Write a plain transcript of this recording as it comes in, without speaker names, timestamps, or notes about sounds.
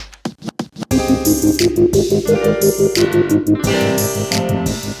Welcome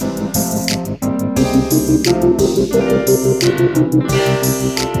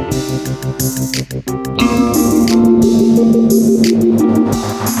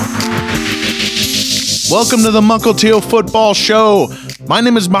to the Muckleteel Football Show. My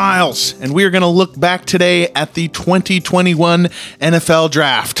name is Miles, and we are going to look back today at the 2021 NFL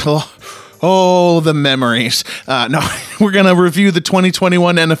Draft. Oh, the memories. We're going to review the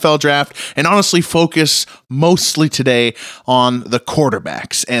 2021 NFL Draft and honestly focus mostly today on the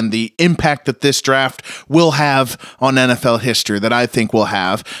quarterbacks and the impact that this draft will have on NFL history that I think will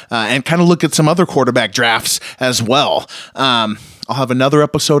have, and kind of look at some other quarterback drafts as well. I'll have another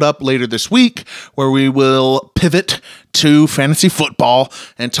episode up later this week where we will pivot to fantasy football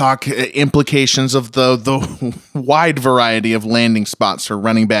and talk implications of the wide variety of landing spots for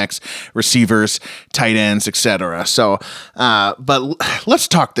running backs, receivers, tight ends, etc. So, but let's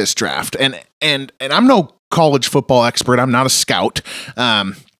talk this draft. And I'm no college football expert. I'm not a scout.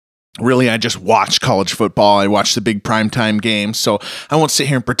 Really, I just watch college football. I watch the big primetime games, so I won't sit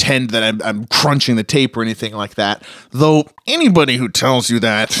here and pretend that I'm crunching the tape or anything like that. Though anybody who tells you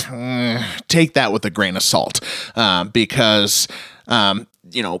that, take that with a grain of salt, because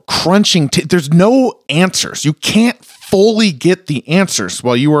crunching there's no answers. You can't fully get the answers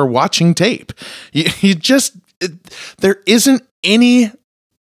while you are watching tape. There isn't any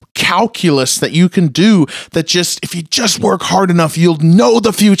calculus that you can do that just, if you just work hard enough, you'll know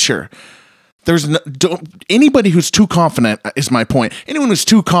the future. Anybody who's too confident is my point. Anyone who's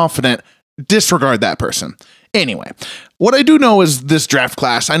too confident, disregard that person. Anyway, what I do know is this draft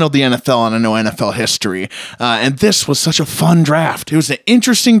class. I know the NFL and I know NFL history. And this was such a fun draft. It was an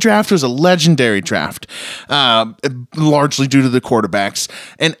interesting draft. It was a legendary draft, largely due to the quarterbacks.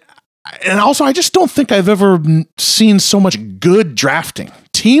 And also, I just don't think I've ever seen so much good drafting.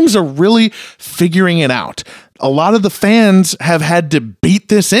 Teams are really figuring it out. A lot of the fans have had to beat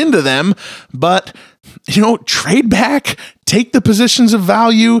this into them, but, trade back, take the positions of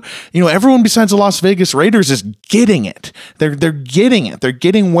value. Everyone besides the Las Vegas Raiders is getting it. They're getting it. They're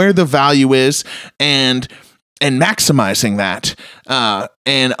getting where the value is and maximizing that,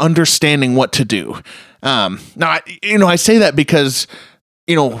 and understanding what to do. Now, I say that because,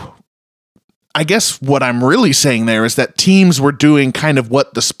 I guess what I'm really saying there is that teams were doing kind of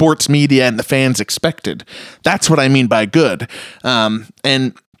what the sports media and the fans expected. That's what I mean by good.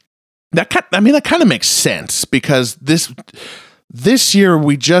 And that kind of makes sense because this year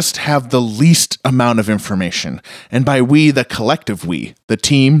we just have the least amount of information. And by we, the collective we, the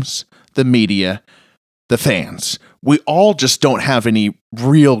teams, the media, the fans, we all just don't have any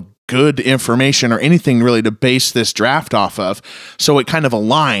real good information or anything really to base this draft off of. So it kind of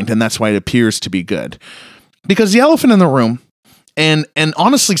aligned, and that's why it appears to be good. Because the elephant in the room, and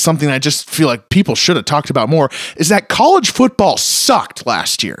honestly something I just feel like people should have talked about more, is that college football sucked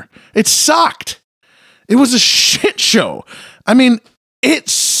last year. It sucked. It was a shit show. I mean, it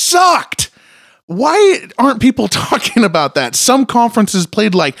sucked. Why aren't people talking about that? Some conferences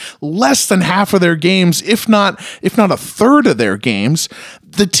played like less than half of their games, if not a third of their games.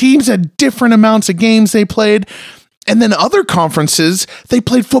 The teams had different amounts of games they played. And then other conferences, they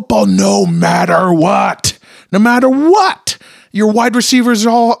played football no matter what. No matter what. Your wide receivers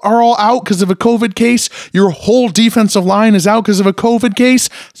are all out because of a COVID case. Your whole defensive line is out because of a COVID case.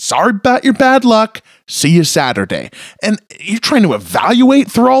 Sorry about your bad luck. See you Saturday. And you're trying to evaluate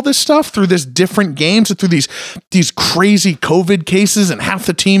through all this stuff, through this different games, through these crazy COVID cases and half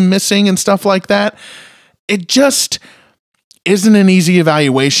the team missing and stuff like that. It just isn't an easy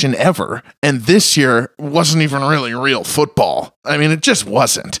evaluation ever. And this year wasn't even really real football. I mean, it just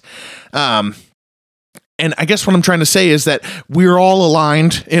wasn't. And I guess what I'm trying to say is that we're all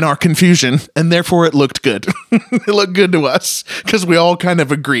aligned in our confusion, and therefore it looked good. It looked good to us because we all kind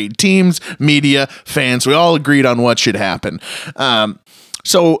of agreed. Teams, media, fans, we all agreed on what should happen.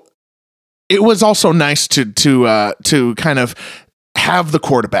 So it was also nice to kind of have the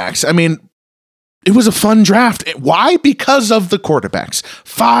quarterbacks. I mean, it was a fun draft. Why? Because of the quarterbacks.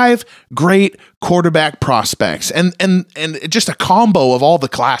 5 great quarterback prospects and just a combo of all the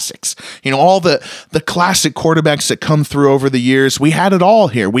classics. All the classic quarterbacks that come through over the years. We had it all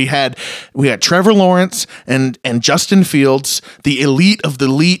here. We had Trevor Lawrence and Justin Fields, the elite of the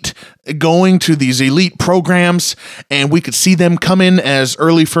elite, going to these elite programs, and we could see them come in as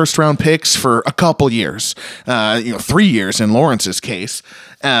early first round picks for a couple years. 3 years in Lawrence's case.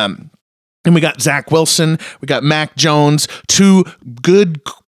 And we got Zach Wilson, we got Mac Jones, 2 good,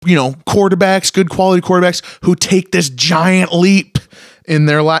 quarterbacks, good quality quarterbacks who take this giant leap in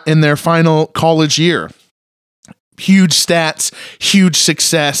their final college year. huge stats, huge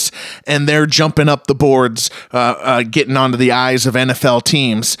success, and they're jumping up the boards, getting onto the eyes of NFL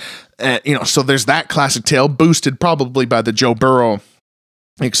teams. So there's that classic tale, boosted probably by the Joe Burrow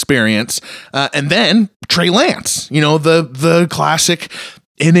experience. And then Trey Lance, the classic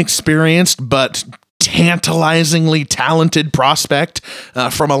inexperienced but tantalizingly talented prospect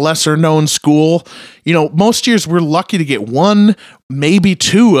from a lesser known school. Most years we're lucky to get one, maybe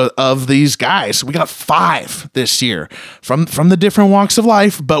two of these guys. We got 5 this year from the different walks of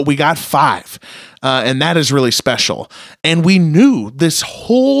life, but we got 5. And that is really special. And we knew this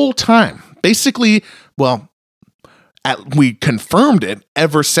whole time, basically, we confirmed it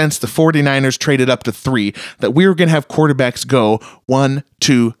ever since the 49ers traded up to 3, that we were going to have quarterbacks go 1,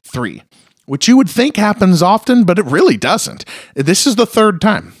 2, 3. Which you would think happens often, but it really doesn't. This is the third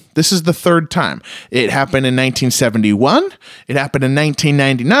time. It happened in 1971, it happened in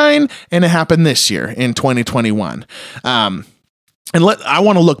 1999, and it happened this year in 2021. I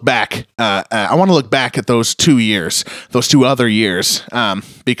want to look back. I want to look back at those 2 years, those 2 other years,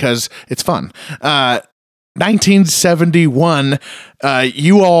 because it's fun. 1971.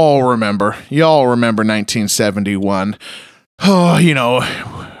 You all remember 1971. Oh,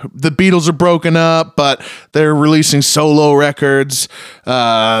 the Beatles are broken up, but they're releasing solo records.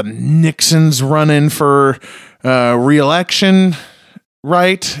 Nixon's running for re-election,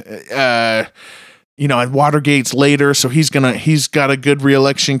 right? And Watergate's later, so he's got a good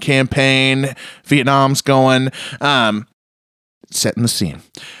re-election campaign. Vietnam's going. Setting the scene.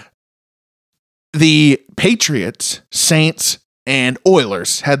 The Patriots, Saints, and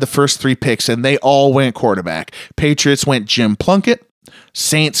Oilers had the first 3 picks, and they all went quarterback. Patriots went Jim Plunkett,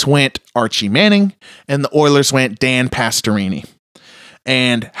 Saints went Archie Manning, and the Oilers went Dan Pastorini.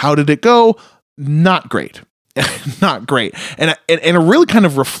 And how did it go? Not great. Not great. And it really kind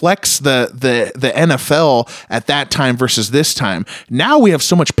of reflects the NFL at that time versus this time. Now we have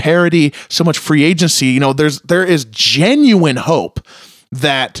so much parity, so much free agency. There is genuine hope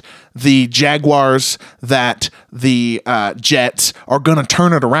that the Jaguars, that the Jets are going to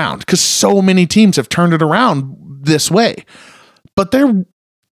turn it around, because so many teams have turned it around this way. But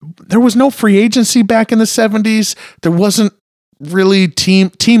there was no free agency back in the 70s. There wasn't really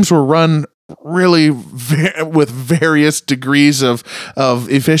teams were run really with various degrees of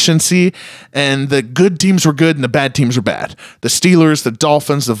efficiency, and the good teams were good and the bad teams were bad. The Steelers, the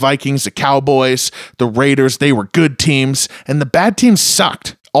Dolphins, the Vikings, the Cowboys, the Raiders, they were good teams, and the bad teams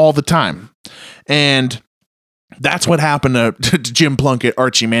sucked all the time. And that's what happened to Jim Plunkett,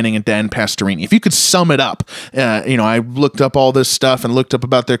 Archie Manning, and Dan Pastorini. If you could sum it up, I looked up all this stuff and looked up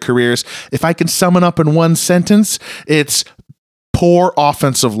about their careers. If I can sum it up in one sentence, it's poor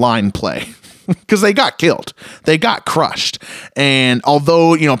offensive line play. Because they got killed. They got crushed. And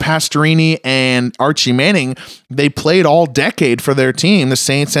although, Pastorini and Archie Manning, they played all decade for their team, the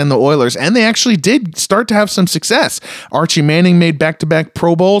Saints and the Oilers, and they actually did start to have some success. Archie Manning made back-to-back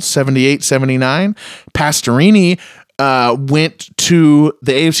Pro Bowls, 78, 79. Pastorini went to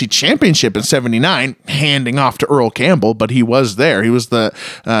the AFC Championship in 79, handing off to Earl Campbell, but he was there. He was in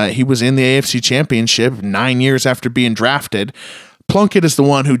the AFC Championship 9 years after being drafted. Plunkett is the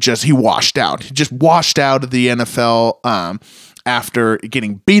one who he washed out. He just washed out of the NFL after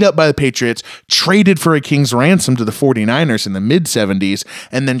getting beat up by the Patriots, traded for a king's ransom to the 49ers in the mid-70s,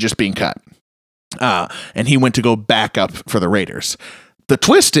 and then just being cut. And he went to go back up for the Raiders. The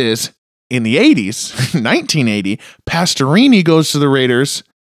twist is, in the 80s, 1980, Pastorini goes to the Raiders.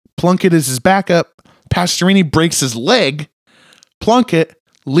 Plunkett is his backup. Pastorini breaks his leg. Plunkett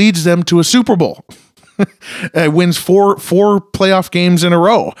leads them to a Super Bowl. Wins four playoff games in a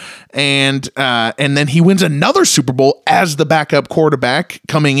row, and then he wins another Super Bowl as the backup quarterback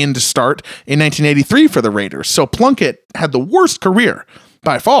coming in to start in 1983 for the Raiders. So Plunkett had the worst career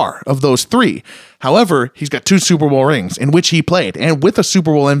by far of those 3. However, he's got 2 Super Bowl rings in which he played, and with a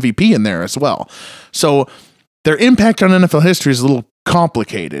Super Bowl MVP in there as well. So their impact on NFL history is a little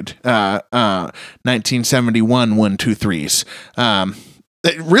complicated. 1971, 1, 2, 3s.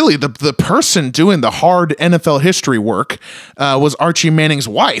 Really, the person doing the hard NFL history work was Archie Manning's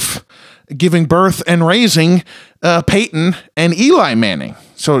wife, giving birth and raising Peyton and Eli Manning.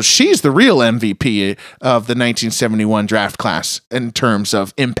 So she's the real MVP of the 1971 draft class in terms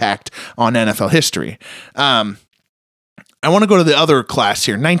of impact on NFL history. I want to go to the other class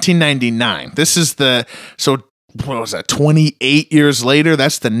here, 1999. This is what was that, 28 years later?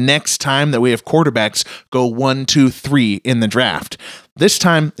 That's the next time that we have quarterbacks go 1, 2, 3 in the draft. This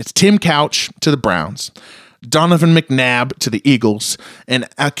time, it's Tim Couch to the Browns, Donovan McNabb to the Eagles, and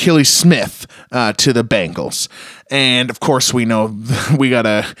Achilles Smith to the Bengals. And of course, we know we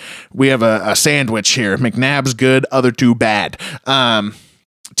have a sandwich here. McNabb's good, other two bad.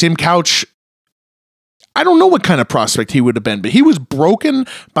 Tim Couch, I don't know what kind of prospect he would have been, but he was broken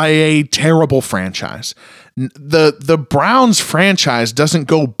by a terrible franchise. The Browns franchise doesn't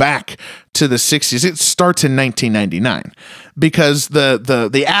go back to the 60s. It starts in 1999 because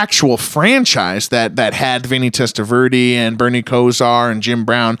the actual franchise that had Vinny Testaverde and Bernie Kosar and Jim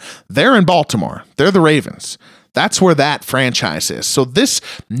Brown, they're in Baltimore. They're the Ravens. That's where that franchise is. So this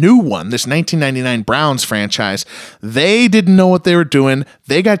new one, this 1999 Browns franchise, they didn't know what they were doing.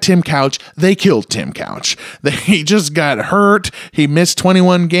 They got Tim Couch. They killed Tim Couch. He just got hurt. He missed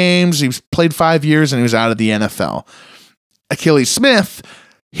 21 games. He played 5 years, and he was out of the NFL. Achilles Smith,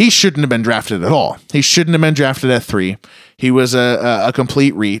 he shouldn't have been drafted at all. He shouldn't have been drafted at 3. He was a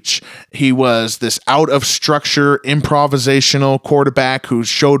complete reach. He was this out-of-structure, improvisational quarterback who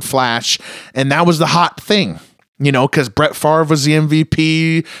showed flash, and that was the hot thing. Because Brett Favre was the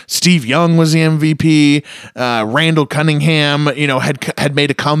MVP, Steve Young was the MVP, Randall Cunningham, had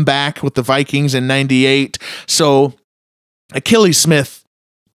made a comeback with the Vikings in '98. So Achilles Smith,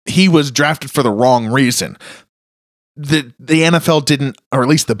 he was drafted for the wrong reason. The NFL didn't, or at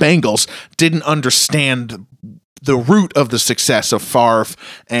least the Bengals didn't understand the root of the success of Favre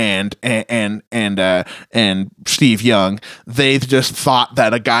and Steve Young. They just thought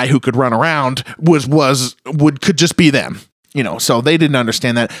that a guy who could run around could just be them. So they didn't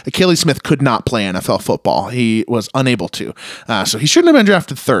understand that. Achilles Smith could not play NFL football. He was unable to. So he shouldn't have been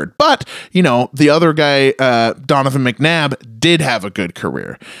drafted 3rd. But, the other guy, Donovan McNabb, did have a good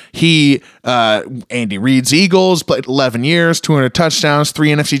career. He, Andy Reid's Eagles, played 11 years, 200 touchdowns, 3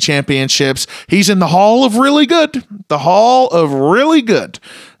 NFC championships. He's in the Hall of Really Good. The Hall of Really Good.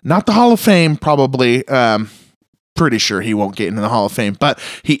 Not the Hall of Fame, probably. Pretty sure he won't get into the Hall of Fame, but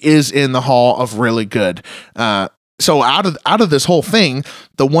he is in the Hall of Really Good. So out of this whole thing,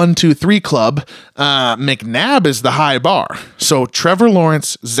 the 1, 2, 3 club, McNabb is the high bar. So Trevor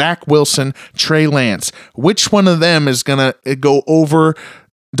Lawrence, Zach Wilson, Trey Lance, which one of them is going to go over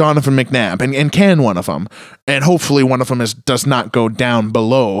Donovan McNabb, and can one of them? And hopefully one of them does not go down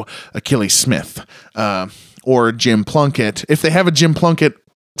below Achilles Smith or Jim Plunkett. If they have a Jim Plunkett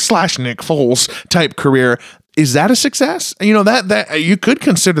 / Nick Foles type career, is that a success? That you could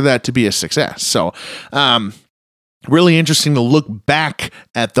consider that to be a success. So, really interesting to look back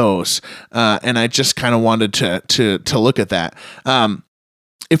at those, and I just kind of wanted to look at that.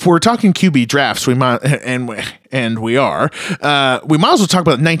 If we're talking QB drafts, we might, and we are, we might as well talk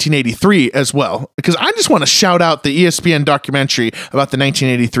about 1983 as well, because I just want to shout out the ESPN documentary about the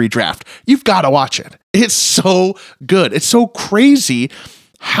 1983 draft. You've got to watch it. It's so good. It's so crazy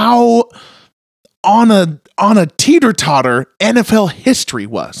how on a teeter-totter NFL history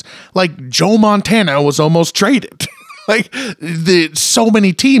was. Like, Joe Montana was almost traded. So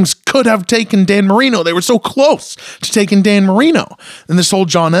many teams could have taken Dan Marino. They were so close to taking Dan Marino. And this whole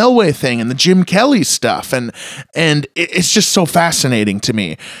John Elway thing and the Jim Kelly stuff. And it's just so fascinating to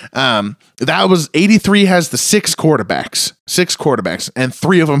me. That was 83 has the 6 quarterbacks, and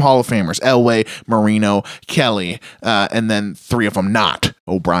 3 of them Hall of Famers: Elway, Marino, Kelly, and then 3 of them not: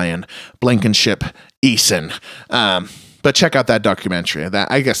 O'Brien, Blankenship, Eason. But check out that documentary.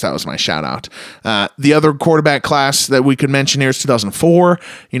 I guess that was my shout out. The other quarterback class that we could mention here is 2004.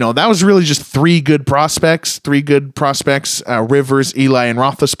 That was really just 3 good prospects. Rivers, Eli, and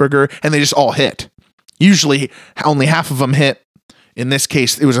Roethlisberger, and they just all hit. Usually only half of them hit. In this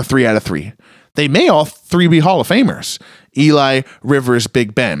case, it was a 3 out of 3. They may all 3 be Hall of Famers: Eli, Rivers,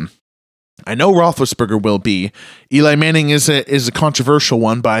 Big Ben. I know Roethlisberger will be. Eli Manning is a controversial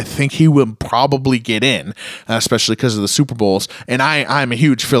one, but I think he will probably get in, especially because of the Super Bowls. And I'm a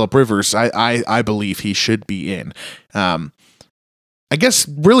huge Phillip Rivers. I believe he should be in. I guess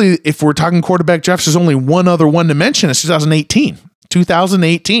really, if we're talking quarterback drafts, there's only one other one to mention. It's 2018.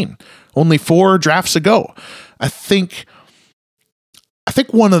 2018. Only 4 drafts ago. I think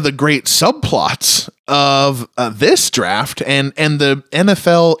one of the great subplots of this draft and the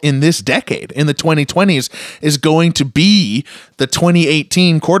NFL in this decade, in the 2020s, is going to be the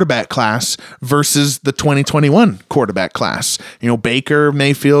 2018 quarterback class versus the 2021 quarterback class. Baker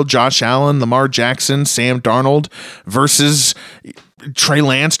Mayfield, Josh Allen, Lamar Jackson, Sam Darnold versus Trey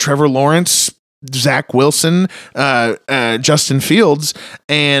Lance, Trevor Lawrence, Zach Wilson, Justin Fields,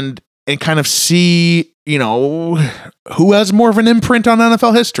 and kind of see who has more of an imprint on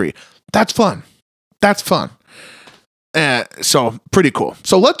NFL history. That's fun. So pretty cool.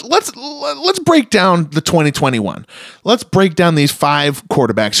 So let's break down the 2021. Let's break down these 5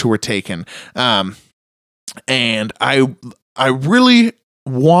 quarterbacks who were taken. And I really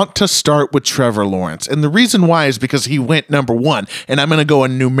want to start with Trevor Lawrence. And the reason why is because he went number 1. And I'm going to go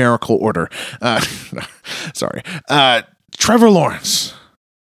in numerical order. Sorry. Trevor Lawrence.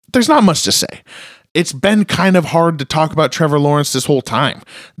 There's not much to say. It's been kind of hard to talk about Trevor Lawrence this whole time.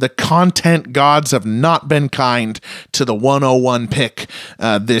 The content gods have not been kind to the 101 pick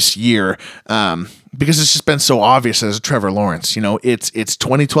this year because it's just been so obvious as Trevor Lawrence. You know, it's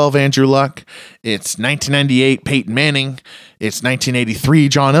 2012 Andrew Luck, it's 1998 Peyton Manning, it's 1983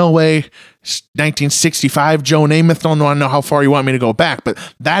 John Elway, 1965 Joe Namath. Don't know how far you want me to go back, but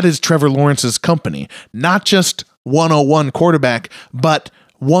that is Trevor Lawrence's company. Not just 101 quarterback, but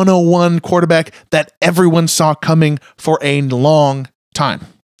 101 quarterback that everyone saw coming for a long time.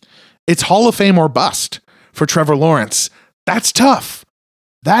 It's Hall of Fame or bust for Trevor Lawrence. That's tough.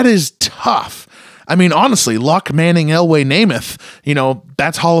 That is tough. I mean, honestly, Luck, Manning, Elway, Namath, you know,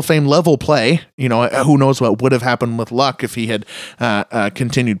 that's Hall of Fame level play. You know, who knows what would have happened with Luck if he had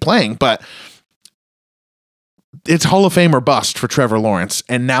continued playing, but it's Hall of Fame or bust for Trevor Lawrence.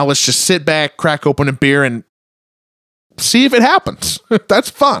 And now let's just sit back, crack open a beer, and see if it happens. That's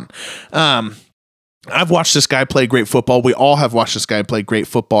fun. I've watched this guy play great football. We all have watched this guy play great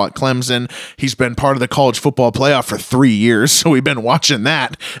football at Clemson. He's been part of the college football playoff for 3 years, so we've been watching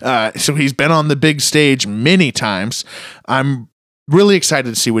that. So he's been on the big stage many times. I'm really excited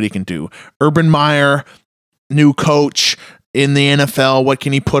to see what he can do. Urban Meyer, new coach in the NFL. What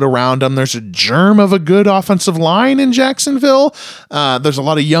can he put around him? There's a germ of a good offensive line in Jacksonville. There's a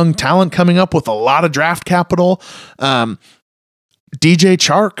lot of young talent coming up with a lot of draft capital. DJ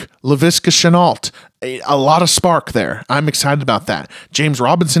Chark, Laviska Shenault, a lot of spark there. I'm excited about that. James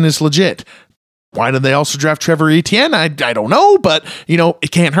Robinson is legit. Why did they also draft Trevor Etienne? I don't know, but you know,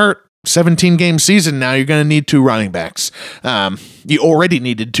 it can't hurt. 17-game season. Now you're going to need 2 running backs. You already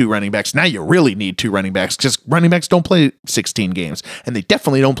needed 2 running backs. Now you really need 2 running backs because running backs don't play 16 games and they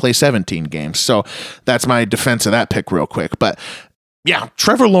definitely don't play 17 games. So that's my defense of that pick real quick. But yeah,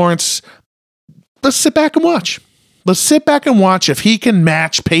 Trevor Lawrence, let's sit back and watch. Let's sit back and watch if he can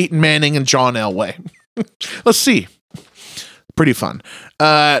match Peyton Manning and John Elway. Let's see. Pretty fun.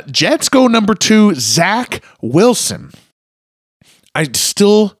 Jets go number 2, Zach Wilson. I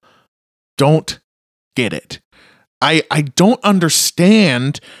still don't get it. I don't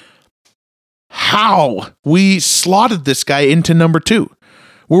understand how we slotted this guy into number 2.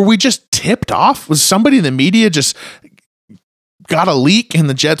 Were we just tipped off? Was somebody in the media just got a leak in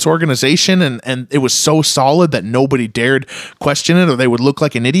the Jets organization and it was so solid that nobody dared question it or they would look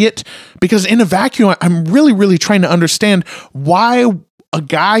like an idiot? Because in a vacuum, I'm really, really trying to understand why a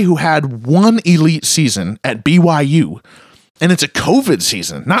guy who had 1 elite season at BYU, and it's a COVID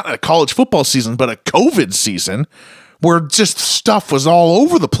season, not a college football season, but a COVID season where just stuff was all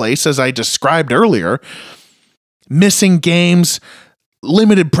over the place, as I described earlier. Missing games,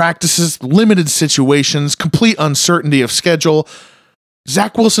 limited practices, limited situations, complete uncertainty of schedule.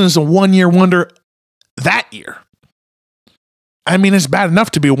 Zach Wilson is a 1-year wonder that year. I mean, it's bad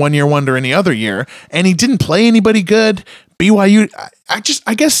enough to be a 1-year wonder any other year, and he didn't play anybody good. BYU,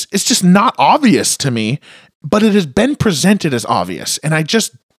 I guess it's just not obvious to me, but it has been presented as obvious, and I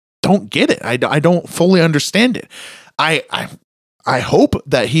just don't get it. I don't fully understand it. I hope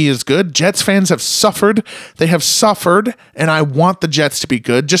that he is good. Jets fans have suffered. They have suffered, and I want the Jets to be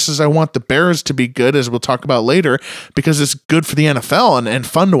good, just as I want the Bears to be good, as we'll talk about later, because it's good for the NFL and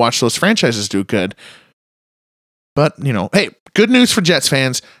fun to watch those franchises do good. But, you know, hey, good news for Jets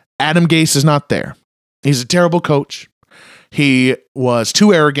fans. Adam Gase is not there. He's a terrible coach. He was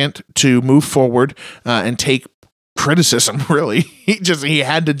too arrogant to move forward and take criticism, really. He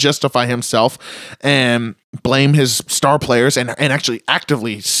had to justify himself and blame his star players and actually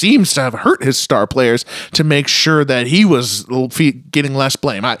actively seems to have hurt his star players to make sure that he was getting less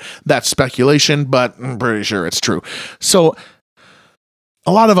blame. That's speculation, but I'm pretty sure it's true. So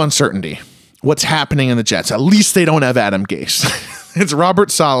a lot of uncertainty. What's happening in the Jets? At least they don't have Adam Gase. It's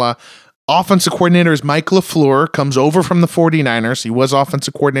Robert Saleh. Offensive coordinator is Mike LaFleur, comes over from the 49ers. He was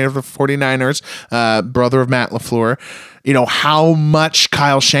offensive coordinator of the 49ers, brother of Matt LaFleur. You know, how much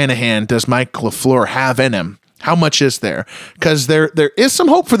Kyle Shanahan does Mike LaFleur have in him? How much is there? Because there is some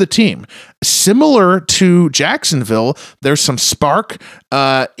hope for the team. Similar to Jacksonville, there's some spark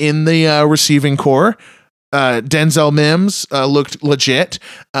in the receiving core. Denzel Mims looked legit.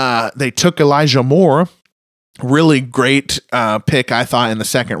 They took Elijah Moore, Really great pick, I thought, in the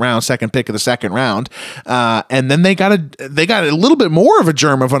second pick of the second round. And then they got a little bit more of a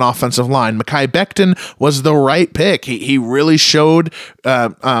germ of an offensive line. Mekhi Becton was the right pick. He really showed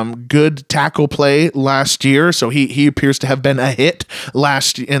good tackle play last year, so he appears to have been a hit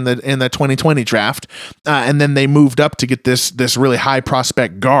last in the 2020 draft. And then they moved up to get this really high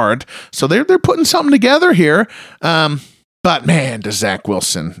prospect guard. So they're putting something together here. But man, does Zach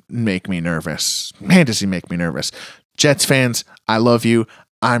Wilson make me nervous. Man, does he make me nervous. Jets fans, I love you.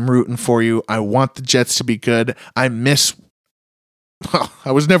 I'm rooting for you. I want the Jets to be good. I was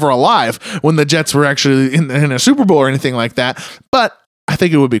never alive when the Jets were actually in a Super Bowl or anything like that, but I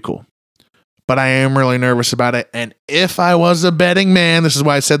think it would be cool. But I am really nervous about it. And if I was a betting man, this is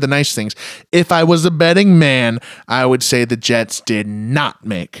why I said the nice things. If I was a betting man, I would say the Jets did not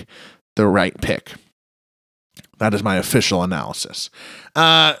make the right pick. That is my official analysis.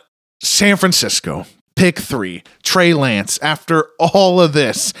 San Francisco, pick 3, Trey Lance. After all of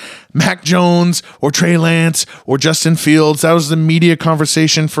this, Mac Jones or Trey Lance or Justin Fields, that was the media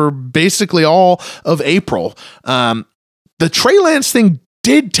conversation for basically all of April. The Trey Lance thing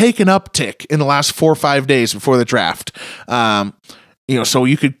did take an uptick in the last 4 or 5 days before the draft. So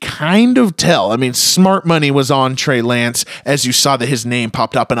you could kind of tell. I mean, smart money was on Trey Lance as you saw that his name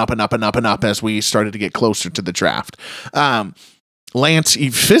popped up and up and up and up and up as we started to get closer to the draft. Lance, he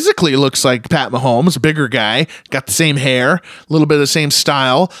physically looks like Pat Mahomes, bigger guy, got the same hair, a little bit of the same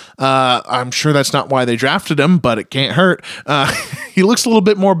style. I'm sure that's not why they drafted him, but it can't hurt. He looks a little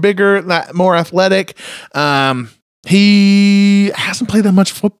bit more bigger, more athletic. He hasn't played that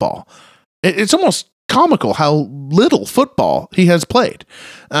much football. It's almost comical how little football he has played.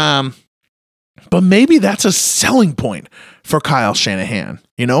 But maybe that's a selling point for Kyle Shanahan.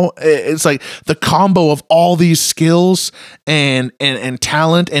 It's like the combo of all these skills and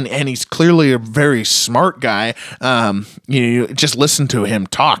talent, and he's clearly a very smart guy. You just listen to him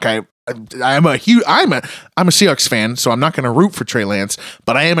talk. I'm a Seahawks fan, so I'm not going to root for Trey Lance,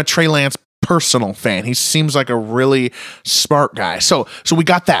 but I am a Trey Lance personal fan. He seems like a really smart guy. So we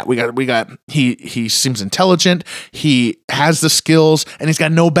got that. We got he seems intelligent, he has the skills, and he's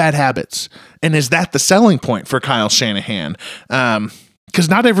got no bad habits. And is that the selling point for Kyle Shanahan? Because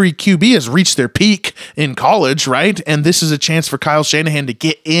not every QB has reached their peak in college, right? And this is a chance for Kyle Shanahan to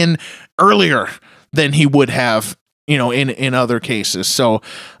get in earlier than he would have, in other cases. So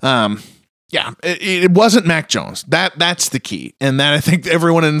yeah, it wasn't Mac Jones. That's the key. And that I think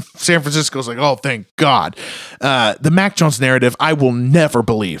everyone in San Francisco is like, oh, thank God. The Mac Jones narrative, I will never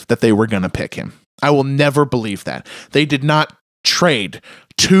believe that they were going to pick him. I will never believe that. They did not trade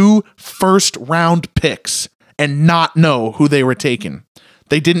 2 first-round picks and not know who they were taking.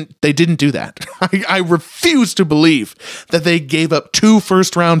 They didn't do that. I refuse to believe that they gave up 2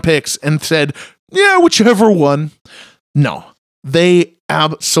 first-round picks and said, yeah, whichever one. No, they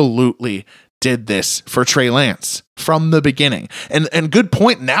absolutely did this for Trey Lance from the beginning. And good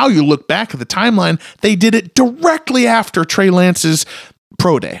point. Now you look back at the timeline, they did it directly after Trey Lance's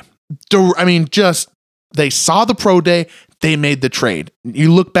pro day. They saw the pro day, they made the trade.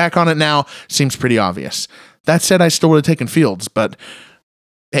 You look back on it now, seems pretty obvious. That said, I still would have taken Fields, but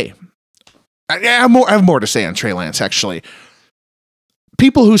hey, I have more to say on Trey Lance, actually.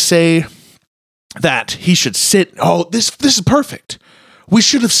 People who say that he should sit, this is perfect. We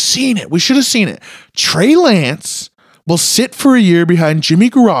should have seen it. Trey Lance will sit for a year behind Jimmy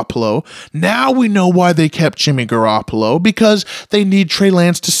Garoppolo. Now we know why they kept Jimmy Garoppolo, because they need Trey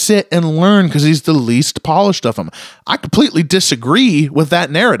Lance to sit and learn because he's the least polished of them. I completely disagree with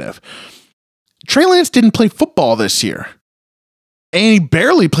that narrative. Trey Lance didn't play football this year, and he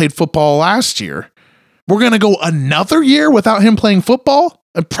barely played football last year. We're going to go another year without him playing football?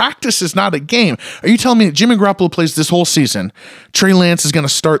 And practice is not a game. Are you telling me that Jimmy Garoppolo plays this whole season? Trey Lance is going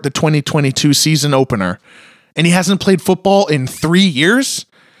to start the 2022 season opener, and he hasn't played football in 3 years?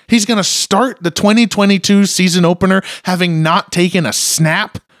 He's going to start the 2022 season opener having not taken a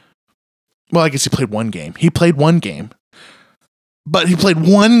snap? Well, I guess he played one game. But he played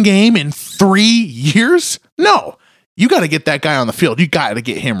one game in 3 years? No. You got to get that guy on the field. You got to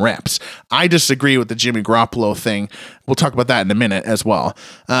get him reps. I disagree with the Jimmy Garoppolo thing. We'll talk about that in a minute as well.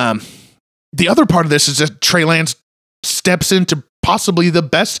 The other part of this is that Trey Lance steps into possibly the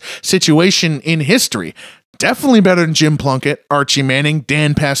best situation in history. Definitely better than Jim Plunkett, Archie Manning,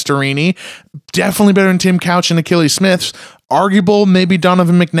 Dan Pastorini. Definitely better than Tim Couch and Achilles Smith. Arguable, maybe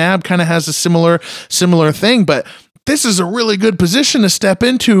Donovan McNabb kind of has a similar thing, but this is a really good position to step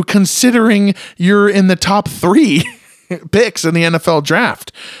into considering you're in the top 3 picks in the NFL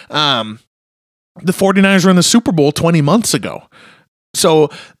draft. The 49ers were in the Super Bowl 20 months ago. So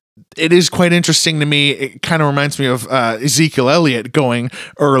it is quite interesting to me. It kind of reminds me of Ezekiel Elliott going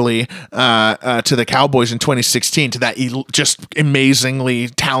early to the Cowboys in 2016 to that just amazingly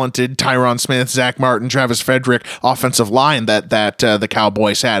talented Tyron Smith, Zach Martin, Travis Frederick offensive line that the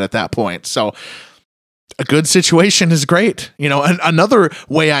Cowboys had at that point. So a good situation is great. Another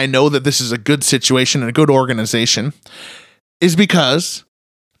way I know that this is a good situation and a good organization is because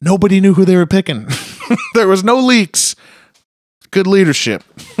nobody knew who they were picking. There was no leaks. Good leadership.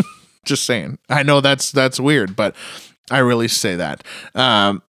 Just saying. I know that's weird, but I really say that.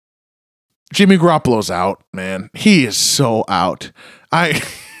 Jimmy Garoppolo's out, man. He is so out.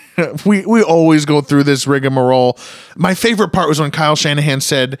 We always go through this rigmarole. My favorite part was when Kyle Shanahan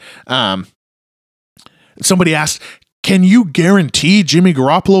said, somebody asked, can you guarantee Jimmy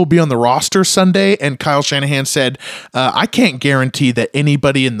Garoppolo will be on the roster Sunday? And Kyle Shanahan said, I can't guarantee that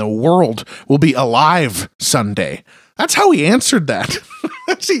anybody in the world will be alive Sunday. That's how he answered that.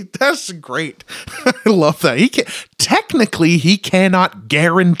 See, that's great. I love that. Technically, he cannot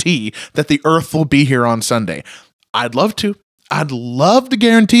guarantee that the earth will be here on Sunday. I'd love to. I'd love to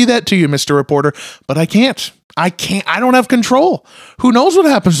guarantee that to you, Mr. Reporter, but I can't. I don't have control. Who knows what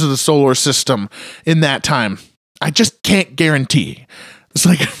happens to the solar system in that time? I just can't guarantee. It's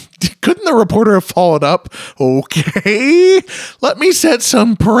like, couldn't the reporter have followed up? Okay, let me set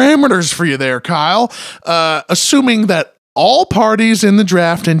some parameters for you there, Kyle. Assuming that all parties in the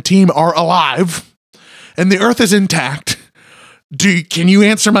draft and team are alive and the earth is intact, can you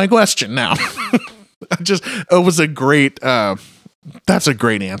answer my question now? It was a great, that's a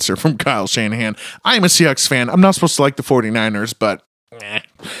great answer from Kyle Shanahan. I am a Seahawks fan. I'm not supposed to like the 49ers, but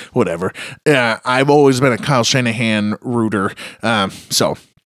whatever. I've always been a Kyle Shanahan rooter. So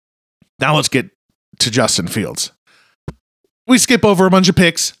now let's get to Justin Fields. We skip over a bunch of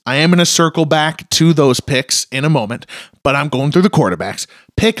picks. I am going to circle back to those picks in a moment, but I'm going through the quarterbacks.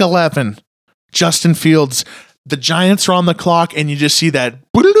 Pick 11, Justin Fields. The Giants are on the clock, and you just see that,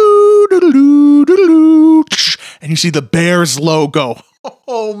 and you see the Bears logo.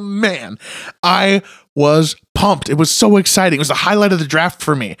 Oh, man. I was pumped. It was so exciting. It was the highlight of the draft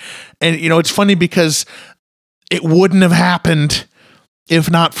for me. And, it's funny because it wouldn't have happened if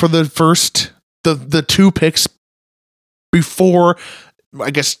not for the first, the two picks before,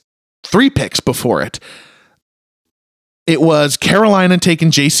 I guess 3 picks before it. It was Carolina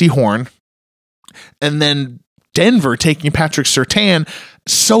taking J.C. Horn, and then Denver taking Patrick Surtain,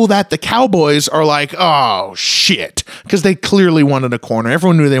 so that the Cowboys are like, oh, shit, because they clearly wanted a corner.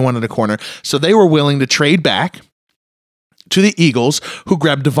 Everyone knew they wanted a corner. So they were willing to trade back to the Eagles, who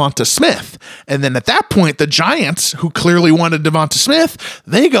grabbed DaVonta Smith. And then at that point, the Giants, who clearly wanted DaVonta Smith,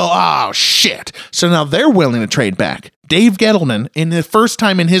 they go, oh, shit. So now they're willing to trade back. Dave Gettleman, in the first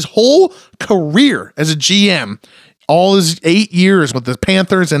time in his whole career as a GM, all his 8 years with the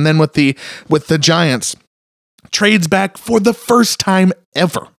Panthers and then with the Giants, trades back for the first time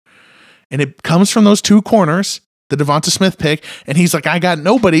ever. And it comes from those 2 corners, the DaVonta Smith pick, and he's like, I got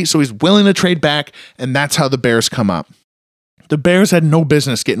nobody, so he's willing to trade back, and that's how the Bears come up. The Bears had no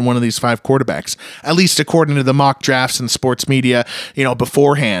business getting one of these 5 quarterbacks, at least according to the mock drafts and sports media,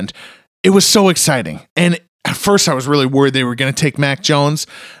 beforehand. It was so exciting. And at first I was really worried they were going to take Mac Jones.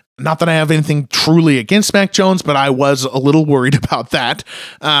 Not that I have anything truly against Mac Jones, but I was a little worried about that.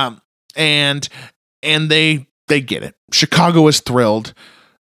 And they get it. Chicago is thrilled.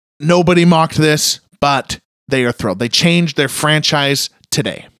 Nobody mocked this, but they are thrilled. They changed their franchise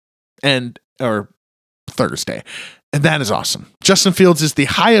today or Thursday. And that is awesome. Justin Fields is the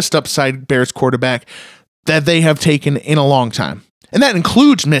highest upside Bears quarterback that they have taken in a long time. And that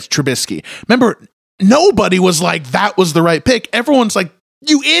includes Mitch Trubisky. Remember, nobody was like, that was the right pick. Everyone's like,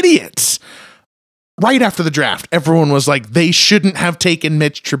 you idiots. Right after the draft, everyone was like, they shouldn't have taken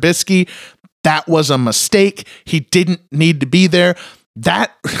Mitch Trubisky. That was a mistake. He didn't need to be there.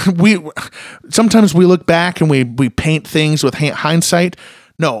 Sometimes we look back and we paint things with hindsight.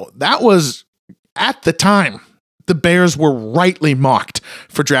 No, that was at the time. The Bears were rightly mocked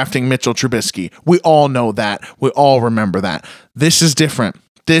for drafting Mitchell Trubisky. We all know that. We all remember that. This is different.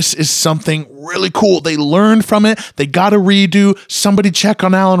 This is something really cool. They learned from it. They got a redo. Somebody check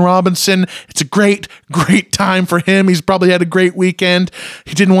on Allen Robinson. It's a great, great time for him. He's probably had a great weekend.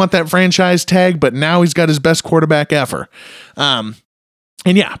 He didn't want that franchise tag, but now he's got his best quarterback ever.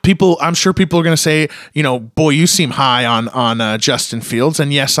 And yeah, I'm sure people are going to say, boy, you seem high on Justin Fields.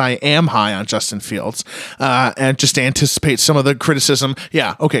 And yes, I am high on Justin Fields. And just to anticipate some of the criticism.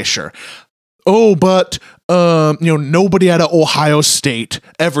 Yeah. Okay, sure. Oh, but, nobody out of Ohio State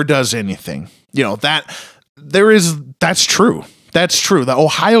ever does anything. That's true. That's true. The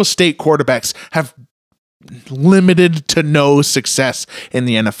Ohio State quarterbacks have limited to no success in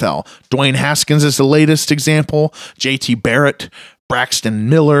the NFL. Dwayne Haskins is the latest example. JT Barrett, Braxton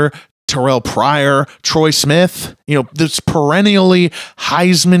Miller, Terrell Pryor, Troy Smith, this perennially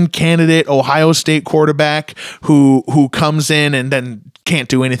Heisman candidate Ohio State quarterback who comes in and then can't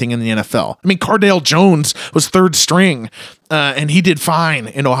do anything in the NFL. I mean, Cardale Jones was third string, and he did fine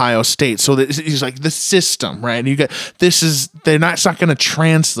in Ohio State. So he's like the system, right? It's not going to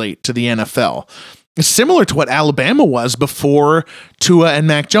translate to the NFL. It's similar to what Alabama was before Tua and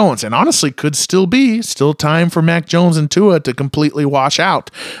Mac Jones, and honestly could still time for Mac Jones and Tua to completely wash out.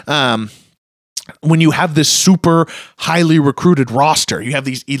 When you have this super highly recruited roster, you have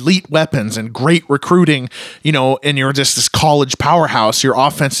these elite weapons and great recruiting, and you're just this college powerhouse, your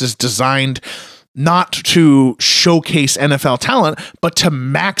offense is designed not to showcase NFL talent, but to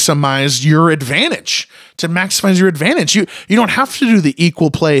maximize your advantage. You don't have to do the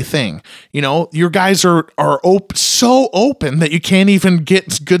equal play thing. Your guys are so open that you can't even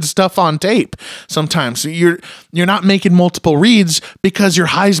get good stuff on tape. Sometimes you're not making multiple reads because your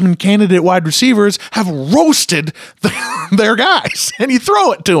Heisman candidate wide receivers have roasted their guys and you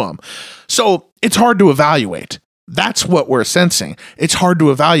throw it to them. So it's hard to evaluate. That's what we're sensing. It's hard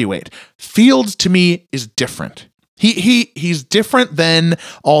to evaluate. Fields to me is different. He's different than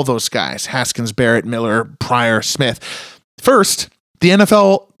all those guys. Haskins, Barrett, Miller, Pryor, Smith. First, the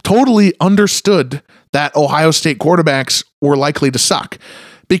NFL totally understood that Ohio State quarterbacks were likely to suck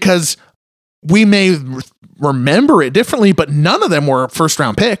because we may remember it differently, but none of them were first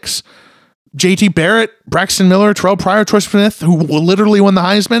round picks. JT Barrett, Braxton Miller, Terrell Pryor, Troy Smith, who literally won the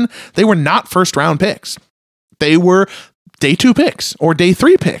Heisman, they were not first round picks. They were day 2 picks or day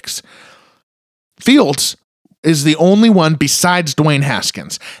 3 picks. Fields is the only one besides Dwayne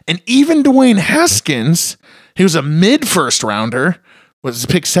Haskins. And even Dwayne Haskins, he was a mid-first rounder, was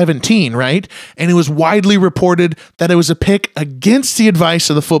pick 17, right? And it was widely reported that it was a pick against the advice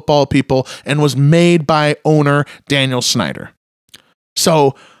of the football people and was made by owner Daniel Snyder.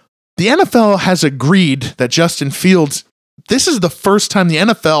 So the NFL has agreed that Justin Fields, this is the first time the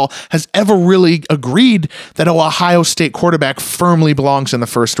NFL has ever really agreed that an Ohio State quarterback firmly belongs in the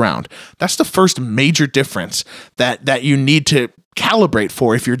first round. That's the first major difference that you need to calibrate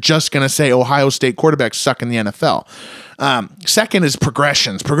for if you're just going to say Ohio State quarterbacks suck in the NFL. Second is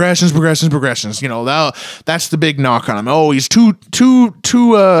progressions. That's the big knock on him. Oh, he's too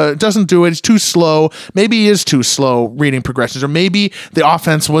doesn't do it. He's too slow. Maybe he is too slow reading progressions, or maybe the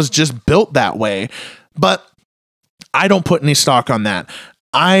offense was just built that way. But I don't put any stock on that.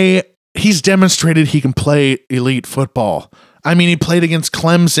 He's demonstrated he can play elite football. I mean, he played against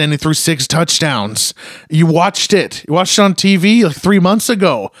Clemson. He threw 6 touchdowns. You watched it. You watched it on TV like 3 months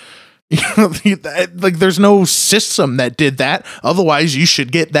ago. Like there's no system that did that. Otherwise, you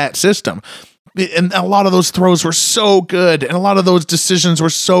should get that system. And a lot of those throws were so good, and a lot of those decisions were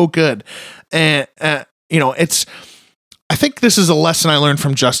so good. And I think this is a lesson I learned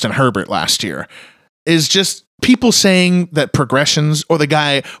from Justin Herbert last year. Is just people saying that progressions or the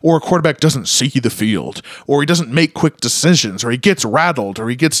guy or a quarterback doesn't see the field, or he doesn't make quick decisions, or he gets rattled, or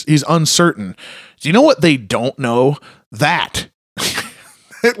he's uncertain. Do you know what they don't know? That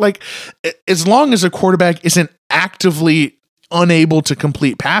like, as long as a quarterback isn't actively unable to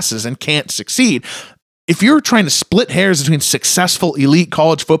complete passes and can't succeed, if you're trying to split hairs between successful elite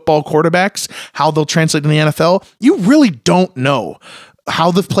college football quarterbacks, how they'll translate in the NFL, you really don't know how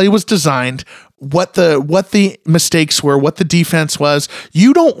the play was designed, what the mistakes were, what the defense was.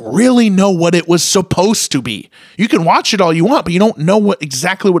 You don't really know what it was supposed to be. You can watch it all you want, but you don't know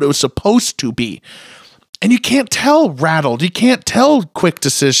exactly what it was supposed to be. And you can't tell rattled. You can't tell quick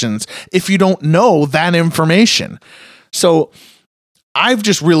decisions if you don't know that information. So I've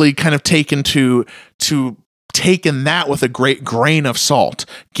just really kind of taken that with a great grain of salt.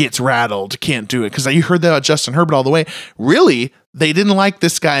 Gets rattled, can't do it. Because you heard that about Justin Herbert all the way. Really, they didn't like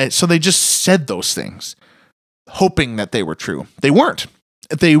this guy, so they just said those things, hoping that they were true. They weren't.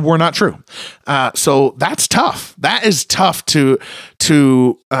 They were not true. So that's tough. That is tough to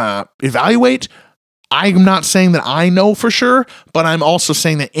evaluate. I'm not saying that I know for sure, but I'm also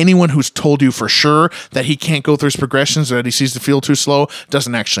saying that anyone who's told you for sure that he can't go through his progressions or that he sees the field too slow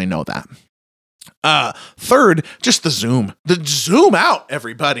doesn't actually know that. Third, just the zoom. The zoom out,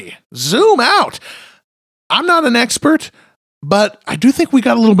 everybody. Zoom out. I'm not an expert, but I do think we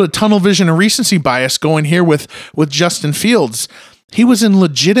got a little bit of tunnel vision and recency bias going here with Justin Fields. He was in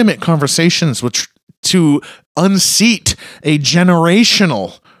legitimate conversations to unseat a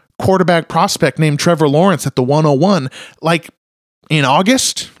generational quarterback prospect named Trevor Lawrence at the 101. Like in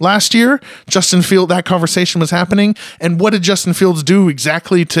August last year, that conversation was happening. And what did Justin Fields do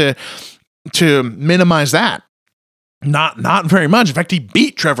exactly to to minimize that. Not very much. In fact, he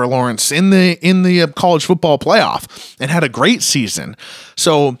beat Trevor Lawrence in the college football playoff and had a great season.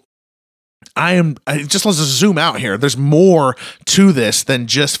 So just let's zoom out here. There's more to this than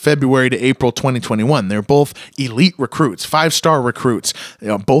just February to April 2021. They're both elite recruits, 5-star recruits,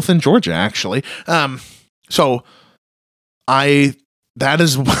 both in Georgia, actually. Those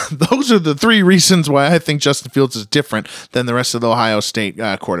are the three reasons why I think Justin Fields is different than the rest of the Ohio State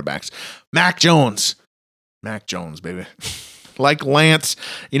quarterbacks. Mac Jones, baby. Like Lance,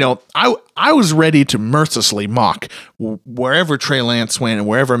 I was ready to mercilessly mock wherever Trey Lance went and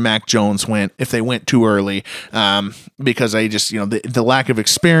wherever Mac Jones went if they went too early, because I just, the lack of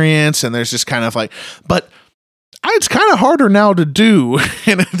experience, and there's just kind of like, but it's kind of harder now to do,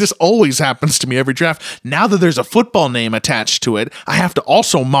 and this always happens to me every draft. Now that there's a football name attached to it, I have to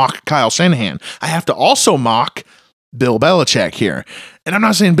also mock Kyle Shanahan. I have to also mock Bill Belichick here. And I'm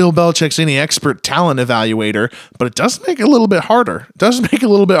not saying Bill Belichick's any expert talent evaluator, but it does make it a little bit harder. It does make it a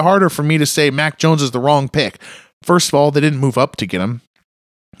little bit harder for me to say Mac Jones is the wrong pick. First of all, they didn't move up to get him.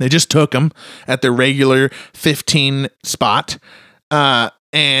 They just took him at their regular 15 spot,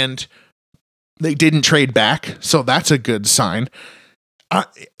 and they didn't trade back, so that's a good sign.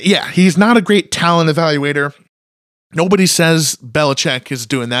 He's not a great talent evaluator. Nobody says Belichick is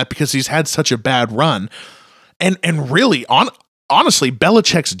doing that because he's had such a bad run. And really, honestly,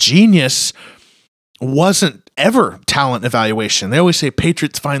 Belichick's genius wasn't ever talent evaluation. They always say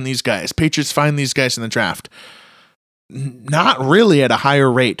Patriots find these guys. Patriots find these guys in the draft. Not really at a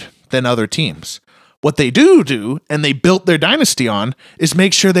higher rate than other teams. What they do, and they built their dynasty on, is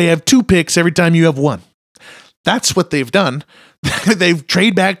make sure they have 2 picks every time you have 1. That's what they've done. They've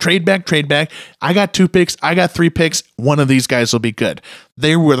trade back. I got 2 picks. I got 3 picks. One of these guys will be good.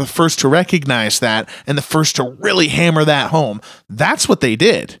 They were the first to recognize that and the first to really hammer that home. That's what they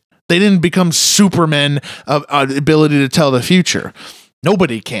did. They didn't become supermen of ability to tell the future.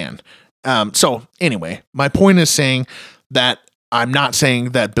 Nobody can. So anyway, my point is saying that I'm not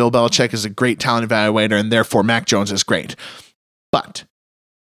saying that Bill Belichick is a great talent evaluator and therefore Mac Jones is great. But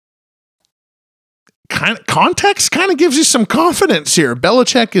context kind of gives you some confidence here.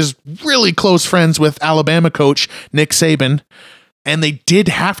 Belichick is really close friends with Alabama coach Nick Saban, and they did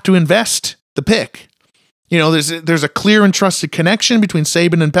have to invest the pick. There's a clear and trusted connection between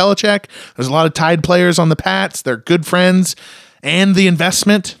Saban and Belichick. There's a lot of Tide players on the Pats. They're good friends. And the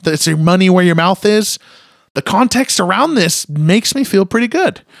investment, that's your money where your mouth is. The context around this makes me feel pretty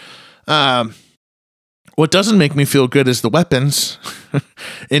good. What doesn't make me feel good is the weapons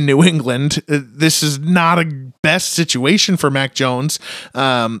in New England. This is not a best situation for Mac Jones.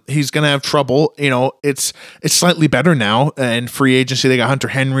 He's going to have trouble. It's slightly better now. In free agency, they got Hunter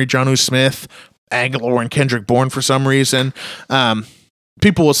Henry, Jonnu Smith, Aguilar, and Kendrick Bourne for some reason.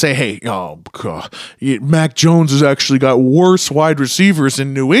 People will say, hey, Mac Jones has actually got worse wide receivers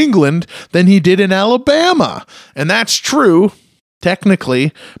in New England than he did in Alabama. And that's true,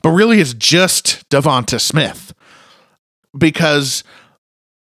 technically, but really it's just DaVonta Smith. Because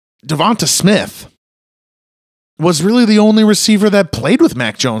DaVonta Smith was really the only receiver that played with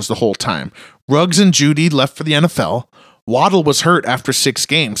Mac Jones the whole time. Ruggs and Judy left for the NFL. Waddle was hurt after 6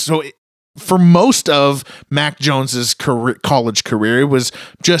 games. So for most of Mac Jones's college career, it was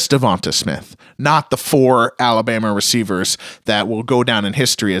just DaVonta Smith, not the 4 Alabama receivers that will go down in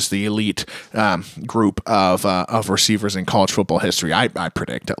history as the elite group of receivers in college football history. I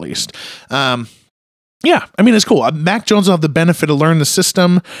predict, at least. It's cool. Mac Jones will have the benefit to learn the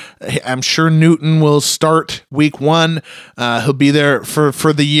system. I'm sure Newton will start week 1. He'll be there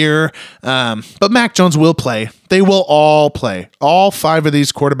for the year. But Mac Jones will play. They will all play. All 5 of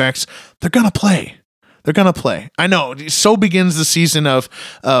these quarterbacks, they're going to play. They're going to play. I know. So begins the season of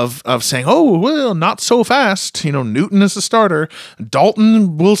saying, oh, well, not so fast. Newton is the starter.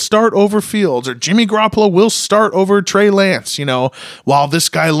 Dalton will start over Fields, or Jimmy Garoppolo will start over Trey Lance, while this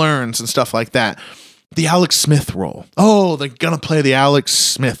guy learns and stuff like that. The Alex Smith role. Oh, they're going to play the Alex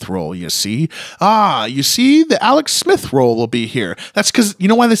Smith role, you see. The Alex Smith role will be here. That's because,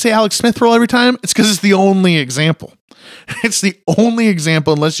 why they say Alex Smith role every time? It's because it's the only example. It's the only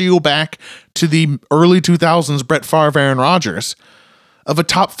example, unless you go back to the early 2000s, Brett Favre, Aaron Rodgers, of a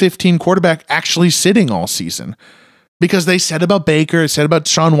top 15 quarterback actually sitting all season. Because they said about Baker, said about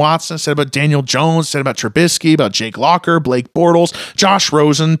Deshaun Watson, said about Daniel Jones, said about Trubisky, about Jake Locker, Blake Bortles, Josh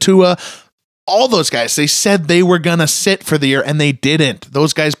Rosen, Tua, all those guys. They said they were going to sit for the year, and they didn't.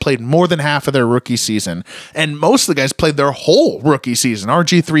 Those guys played more than half of their rookie season, and most of the guys played their whole rookie season.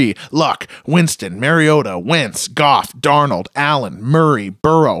 RG3, Luck, Winston, Mariota, Wentz, Goff, Darnold, Allen, Murray,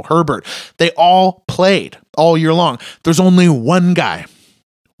 Burrow, Herbert. They all played all year long. There's only one guy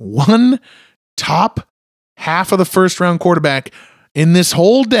one top half of the first round quarterback in this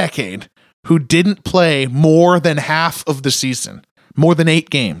whole decade who didn't play more than half of the season, more than 8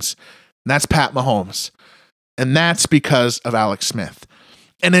 games. And that's Pat Mahomes. And that's because of Alex Smith.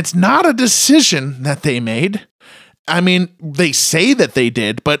 And it's not a decision that they made. I mean, they say that they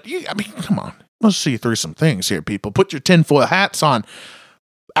did, but come on. Let's see through some things here, people. Put your tinfoil hats on.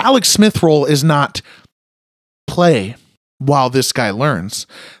 Alex Smith role is not play while this guy learns.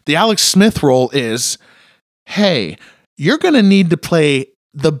 The Alex Smith role is, hey, you're going to need to play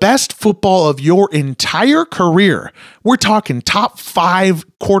the best football of your entire career. We're talking top 5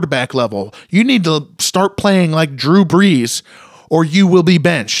 quarterback level. You need to start playing like Drew Brees or you will be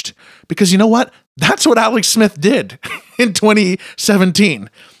benched. Because you know what? That's what Alex Smith did in 2017.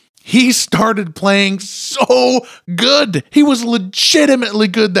 He started playing so good. He was legitimately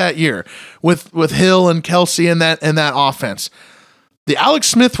good that year with Hill and Kelsey and that offense. The Alex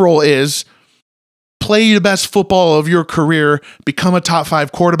Smith role is play the best football of your career, become a top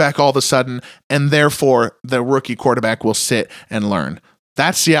 5 quarterback all of a sudden, and therefore the rookie quarterback will sit and learn.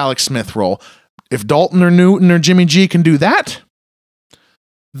 That's the Alex Smith role. If Dalton or Newton or Jimmy G can do that,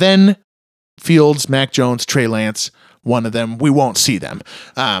 then Fields, Mac Jones, Trey Lance, one of them, we won't see them.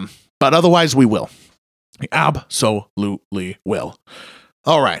 But otherwise we will. We absolutely will.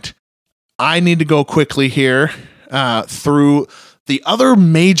 All right. I need to go quickly here through the other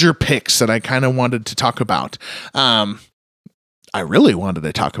major picks that I kind of wanted to talk about. I really wanted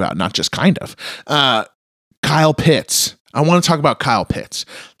to talk about, not just kind of. Kyle Pitts. I want to talk about Kyle Pitts,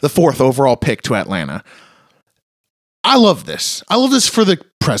 the 4th overall pick to Atlanta. I love this. I love this for the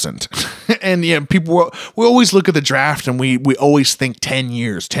present. And yeah, people, we always look at the draft and we always think 10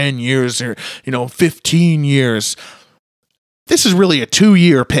 years or, 15 years. This is really a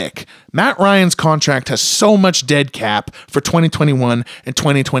 2-year pick. Matt Ryan's contract has so much dead cap for 2021 and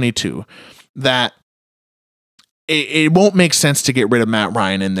 2022 that it won't make sense to get rid of Matt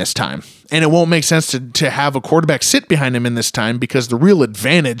Ryan in this time. And it won't make sense to have a quarterback sit behind him in this time, because the real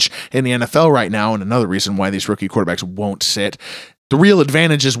advantage in the NFL right now, and another reason why these rookie quarterbacks won't sit, the real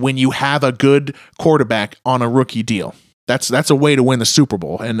advantage is when you have a good quarterback on a rookie deal. That's a way to win the Super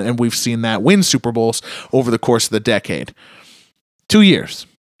Bowl, and we've seen that win Super Bowls over the course of the decade. 2 years.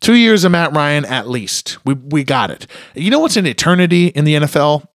 2 years of Matt Ryan at least. We got it. You know what's an eternity in the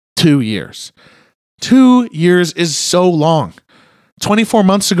NFL? 2 years. 2 years is so long. 24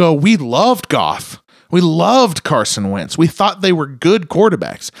 months ago, we loved Goff. We loved Carson Wentz. We thought they were good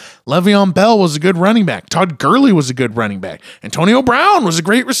quarterbacks. Le'Veon Bell was a good running back. Todd Gurley was a good running back. Antonio Brown was a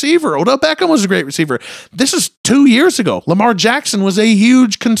great receiver. Odell Beckham was a great receiver. This is 2 years ago. Lamar Jackson was a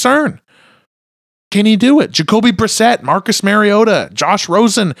huge concern. Can he do it? Jacoby Brissett, Marcus Mariota, Josh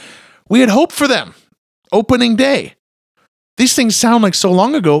Rosen. We had hope for them. Opening day. These things sound like so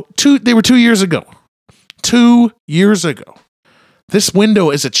long ago. They were 2 years ago. 2 years ago. This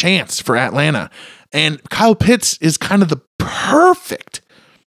window is a chance for Atlanta. And Kyle Pitts is kind of the perfect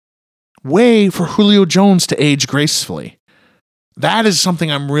way for Julio Jones to age gracefully. That is something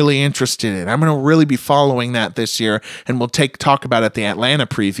I'm really interested in. I'm going to really be following that this year, and we'll talk about it at the Atlanta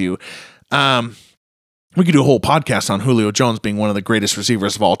preview. We could do a whole podcast on Julio Jones being one of the greatest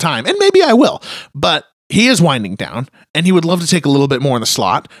receivers of all time, and maybe I will, but he is winding down, and he would love to take a little bit more in the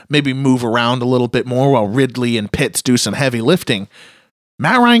slot, maybe move around a little bit more while Ridley and Pitts do some heavy lifting.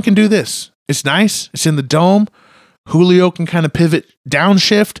 Matt Ryan can do this. It's nice. It's in the dome. Julio can kind of pivot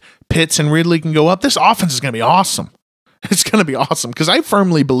downshift. Pitts and Ridley can go up. This offense is going to be awesome. It's going to be awesome, because I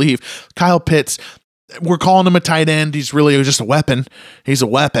firmly believe Kyle Pitts, we're calling him a tight end. He's really just a weapon. He's a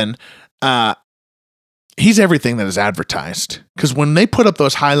weapon. He's everything that is advertised, because when they put up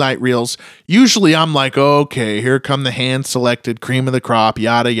those highlight reels, usually I'm like, okay, here come the hand-selected cream of the crop,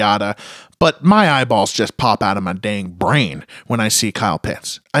 yada, yada. But my eyeballs just pop out of my dang brain when I see Kyle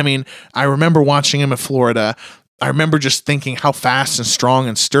Pitts. I mean, I remember watching him at Florida. I remember just thinking how fast and strong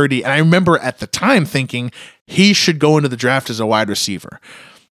and sturdy. And I remember at the time thinking he should go into the draft as a wide receiver,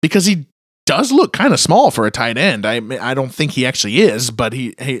 because he does look kind of small for a tight end. I don't think he actually is, but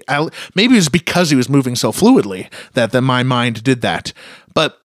maybe it was because he was moving so fluidly that my mind did that.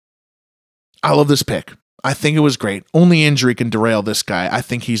 But I love this pick. I think it was great. Only injury can derail this guy. I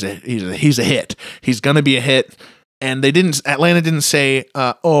think he's a hit. He's going to be a hit. And Atlanta didn't say,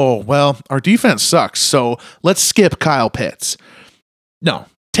 our defense sucks, so let's skip Kyle Pitts. No,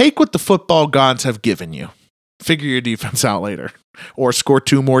 take what the football gods have given you. Figure your defense out later, or score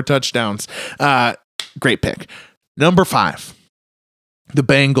 2 more touchdowns. Great pick. Number 5, the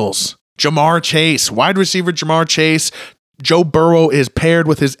Bengals. Jamarr Chase, wide receiver Jamarr Chase. Joe Burrow is paired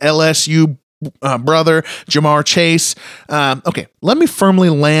with his LSU brother, Jamarr Chase. Okay, let me firmly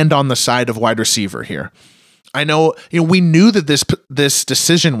land on the side of wide receiver here. I know, we knew that this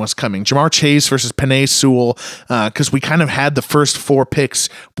decision was coming. Jamarr Chase versus Penei Sewell, because we kind of had the first 4 picks,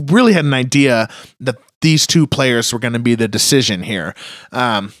 really had an idea that these 2 players were going to be the decision here.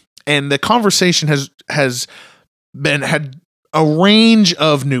 And the conversation had a range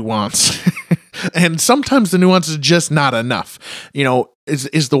of nuance. And sometimes the nuance is just not enough.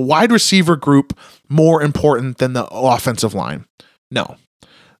 Is the wide receiver group more important than the offensive line? No.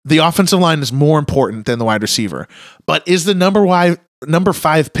 The offensive line is more important than the wide receiver. But is the number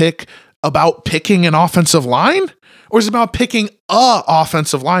 5 pick about picking an offensive line? Or is it about picking a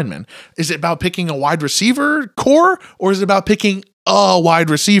offensive lineman? Is it about picking a wide receiver core? Or is it about picking a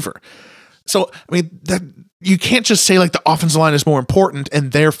wide receiver? So, you can't just say like the offensive line is more important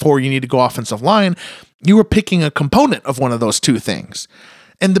and therefore you need to go offensive line. You were picking a component of one of those 2 things.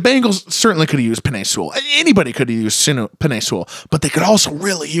 And the Bengals certainly could have used Penei Sewell. Anybody could have used Penei Sewell, but they could also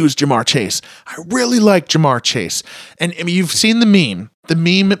really use Jamarr Chase. I really like Jamarr Chase. And you've seen the meme. The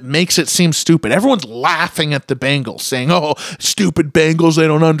meme makes it seem stupid. Everyone's laughing at the Bengals, saying, "Oh, stupid Bengals, they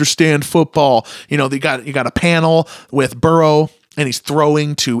don't understand football." You got a panel with Burrow, and he's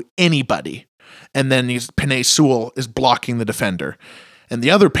throwing to anybody. And then Penei Sewell is blocking the defender. And the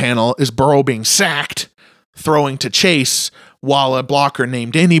other panel is Burrow being sacked, throwing to Chase, while a blocker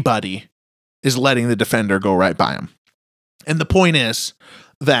named anybody is letting the defender go right by him. And the point is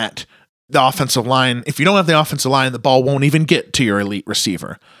that the offensive line, if you don't have the offensive line, the ball won't even get to your elite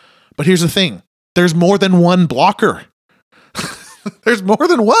receiver. But here's the thing. There's more than one blocker. There's more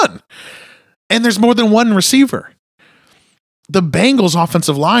than one. And there's more than one receiver. The Bengals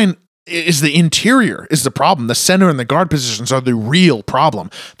offensive line is the interior is the problem. The center and the guard positions are the real problem.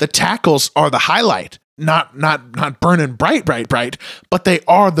 The tackles are the highlight. Not burning bright, but they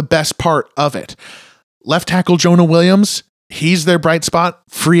are the best part of it. Left tackle Jonah Williams, he's their bright spot.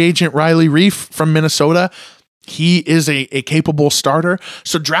 Free agent Riley Reif from Minnesota, he is a capable starter.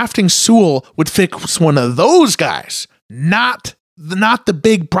 So drafting Sewell would fix one of those guys, not the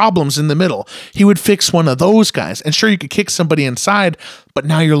big problems in the middle. He would fix one of those guys. And sure, you could kick somebody inside, but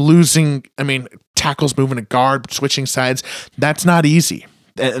now you're losing. Tackles moving to guard, switching sides. That's not easy.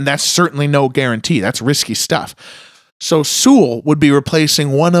 And that's certainly no guarantee. That's risky stuff. So Sewell would be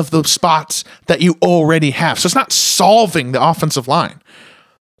replacing one of the spots that you already have. So it's not solving the offensive line.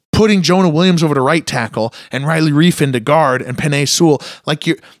 Putting Jonah Williams over to right tackle and Riley Reif into guard and Penei Sewell,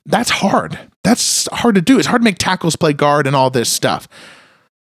 that's hard. That's hard to do. It's hard to make tackles play guard and all this stuff.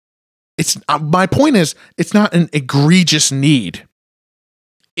 My point is, it's not an egregious need.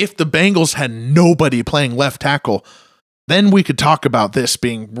 If the Bengals had nobody playing left tackle, then we could talk about this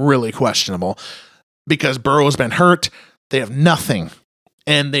being really questionable because Burrow's been hurt. They have nothing,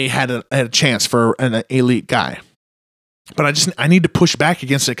 and they had a chance for an elite guy. But I need to push back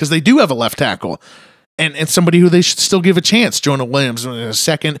against it because they do have a left tackle and somebody who they should still give a chance. Jonah Williams in his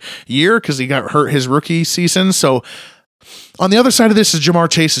 2nd year because he got hurt his rookie season. So on the other side of this is Jamarr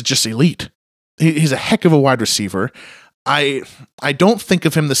Chase is just elite. He's a heck of a wide receiver. I don't think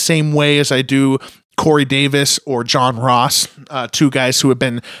of him the same way as I do Corey Davis or John Ross, 2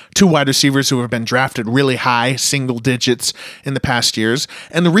 wide receivers who have been drafted really high, single digits in the past years.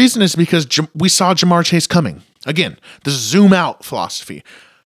 And the reason is because we saw Jamarr Chase coming. Again, the zoom out philosophy.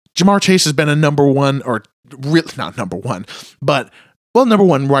 Jamarr Chase has been a number 1 or really not number 1, but number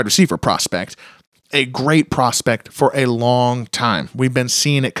 1 wide receiver prospect. A great prospect for a long time. We've been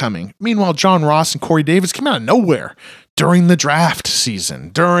seeing it coming. Meanwhile, John Ross and Corey Davis came out of nowhere during the draft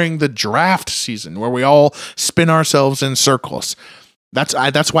season where we all spin ourselves in circles. That's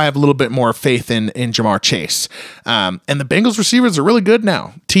why I have a little bit more faith in Jamarr Chase. And the Bengals receivers are really good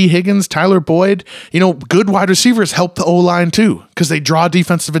now. T. Higgins, Tyler Boyd, good wide receivers help the O-line too because they draw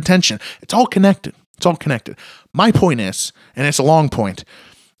defensive attention. It's all connected. My point is, and it's a long point,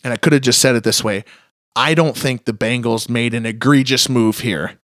 and I could have just said it this way, I don't think the Bengals made an egregious move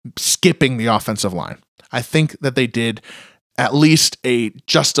here, skipping the offensive line. I think that they did at least a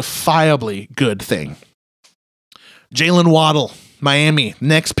justifiably good thing. Jalen Waddle, Miami,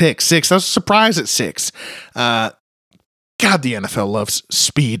 next pick, 6. I was surprised at 6. God, the NFL loves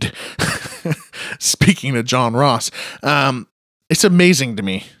speed. Speaking of John Ross, it's amazing to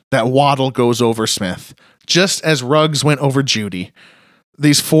me that Waddle goes over Smith, just as Ruggs went over Judy.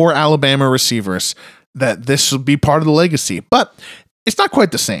 These 4 Alabama receivers, that this will be part of the legacy. But it's not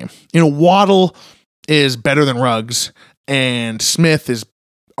quite the same. Waddle is better than Ruggs, and Smith is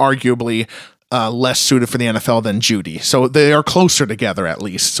arguably less suited for the NFL than Judy. So they are closer together at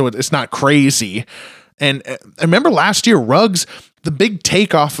least. So it's not crazy. And I remember last year, Ruggs the big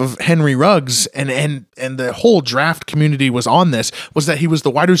takeoff of Henry Ruggs and the whole draft community was on this, was that he was the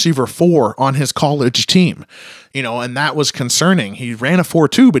wide receiver 4 on his college team, and that was concerning. He ran a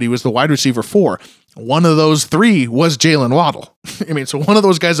 4.2, but he was the wide receiver 4. One of those 3 was Jalen Waddle. So one of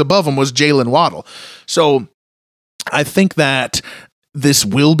those guys above him was Jalen Waddle. So I think that this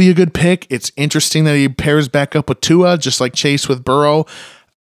will be a good pick. It's interesting that he pairs back up with Tua, just like Chase with Burrow.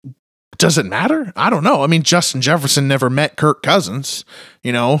 Does it matter? I don't know. Justin Jefferson never met Kirk Cousins.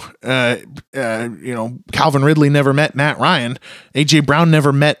 Calvin Ridley never met Matt Ryan. AJ Brown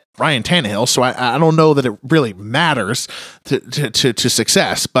never met Ryan Tannehill. So I don't know that it really matters to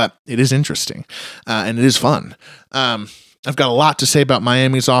success, but it is interesting and it is fun. I've got a lot to say about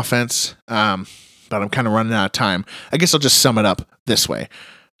Miami's offense, but I'm kind of running out of time. I guess I'll just sum it up this way.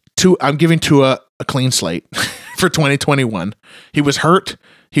 I'm giving Tua a clean slate for 2021. He was hurt.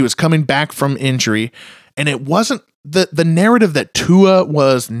 He was coming back from injury, and it wasn't the narrative that Tua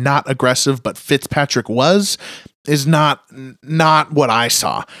was not aggressive, but Fitzpatrick is not what I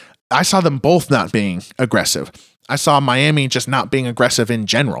saw. I saw them both not being aggressive. I saw Miami just not being aggressive in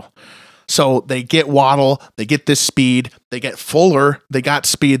general. So they get Waddle, they get this speed, they get Fuller, they got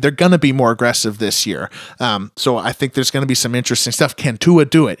speed. They're going to be more aggressive this year. So I think there's going to be some interesting stuff. Can Tua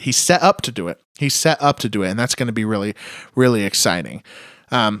do it? He's set up to do it. And that's going to be really, really exciting.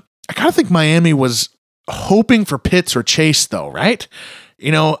 I kind of think Miami was hoping for Pitts or Chase, though, right?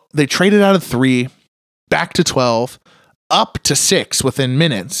 They traded out of 3, back to 12, up to 6 within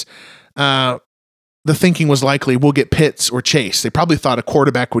minutes. The thinking was likely we'll get Pitts or Chase. They probably thought a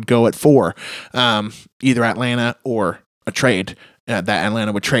quarterback would go at 4, either Atlanta or a trade that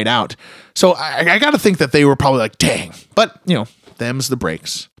Atlanta would trade out. So I got to think that they were probably like, dang. But them's the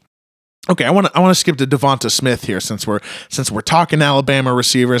breaks. Okay, I want to skip to DaVonta Smith here since we're talking Alabama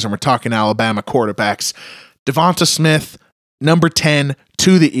receivers and we're talking Alabama quarterbacks. DaVonta Smith, number 10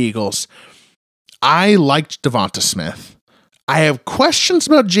 to the Eagles. I liked DaVonta Smith. I have questions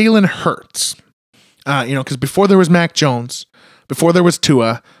about Jalen Hurts. Because before there was Mac Jones, before there was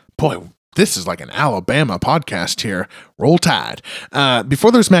Tua, boy, this is like an Alabama podcast here. Roll Tide.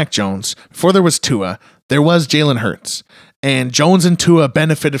 Before there was Mac Jones, before there was Tua, there was Jalen Hurts. And Jones and Tua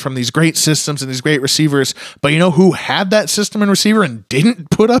benefited from these great systems and these great receivers. But who had that system and receiver and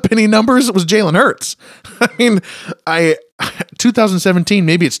didn't put up any numbers? It was Jalen Hurts. 2017,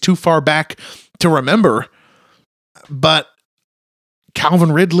 maybe it's too far back to remember, but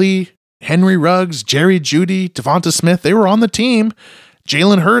Calvin Ridley, Henry Ruggs, Jerry Jeudy, DaVonta Smith, they were on the team.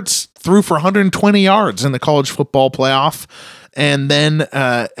 Jalen Hurts threw for 120 yards in the college football playoff, and then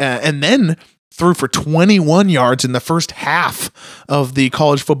threw for 21 yards in the first half of the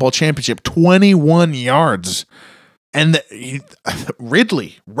college football championship. 21 yards. And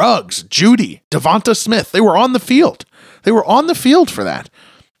Ridley, Ruggs, Jeudy, DaVonta Smith, they were on the field. They were on the field for that.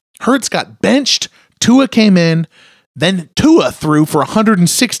 Hurts got benched. Tua came in. Then Tua threw for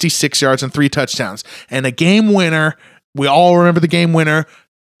 166 yards and 3 touchdowns. And a game winner, we all remember the game winner,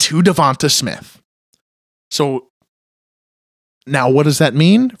 to DaVonta Smith. So now what does that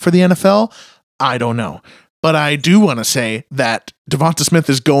mean for the NFL? I don't know. But I do want to say that DaVonta Smith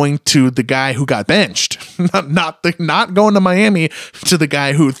is going to the guy who got benched, not going to Miami to the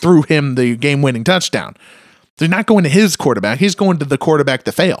guy who threw him the game-winning touchdown. They're not going to his quarterback. He's going to the quarterback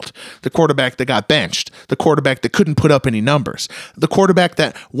that failed, the quarterback that got benched, the quarterback that couldn't put up any numbers, the quarterback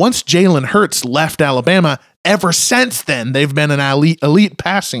that once Jalen Hurts left Alabama, ever since then, they've been an elite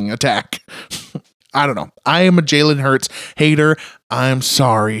passing attack. I don't know. I am a Jalen Hurts hater. I'm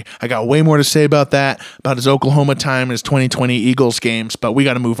sorry. I got way more to say about that, about his Oklahoma time and his 2020 Eagles games, but we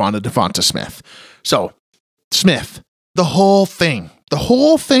got to move on to DaVonta Smith. So, Smith, the whole thing,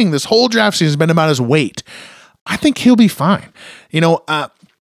 this whole draft season has been about his weight. I think he'll be fine.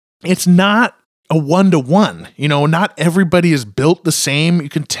 It's not a 1-to-1. Not everybody is built the same. You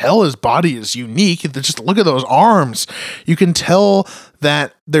can tell his body is unique. Just look at those arms. You can tell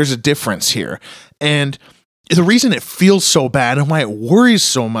that there's a difference here. And the reason it feels so bad and why it worries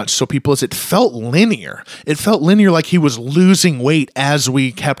so much so people is it felt linear. It felt linear, like he was losing weight as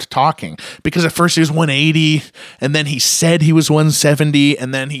we kept talking, because at first he was 180 and then he said he was 170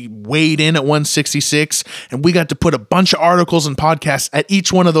 and then he weighed in at 166, and we got to put a bunch of articles and podcasts at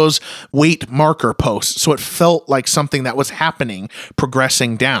each one of those weight marker posts. So it felt like something that was happening,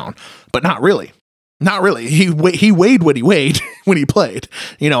 progressing down, but not really. Not really. He weighed what he weighed when he played,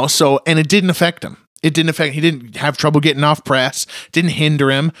 and it didn't affect him. He didn't have trouble getting off press, didn't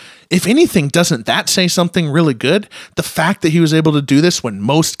hinder him. If anything, doesn't that say something really good? The fact that he was able to do this when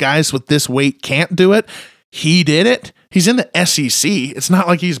most guys with this weight can't do it, he did it. He's in the SEC. It's not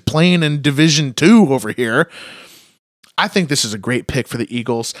like he's playing in Division II over here. I think this is a great pick for the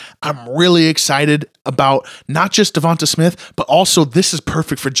Eagles. I'm really excited about not just DaVonta Smith, but also this is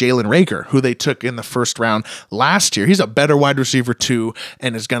perfect for Jalen Reagor, who they took in the first round last year. He's a better wide receiver too,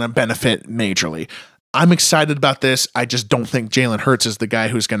 and is going to benefit majorly. I'm excited about this. I just don't think Jalen Hurts is the guy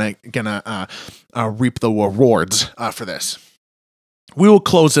who's gonna reap the rewards for this. We will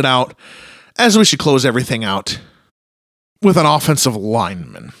close it out, as we should close everything out, with an offensive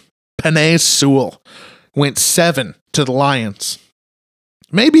lineman. Penei Sewell went 7 to the Lions.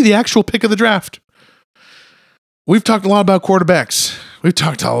 Maybe the actual pick of the draft. We've talked a lot about quarterbacks. We've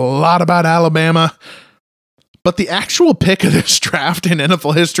talked a lot about Alabama. But the actual pick of this draft in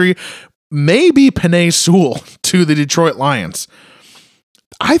NFL history may be Penei Sewell to the Detroit Lions.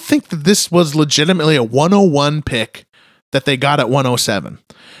 I think that this was legitimately a 101 pick that they got at 107.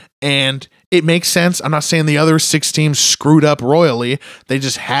 And it makes sense. I'm not saying the other 6 teams screwed up royally. They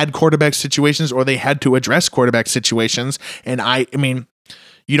just had quarterback situations, or they had to address quarterback situations. And I mean,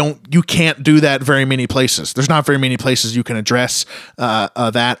 you can't do that very many places. There's not very many places you can address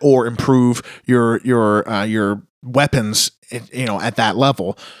that or improve your weapons, at that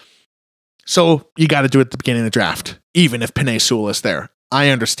level. So you got to do it at the beginning of the draft, even if Penei Sewell is there. I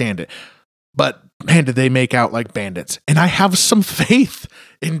understand it. But man, did they make out like bandits. And I have some faith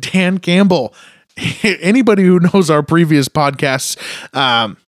in Dan Campbell. Anybody who knows our previous podcasts,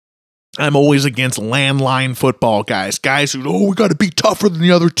 I'm always against landline football guys who, we got to be tougher than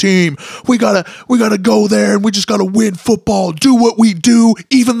the other team. We gotta go there and we just got to win football, do what we do,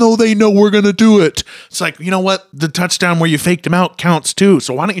 even though they know we're going to do it. It's like, you know what? The touchdown where you faked him out counts too.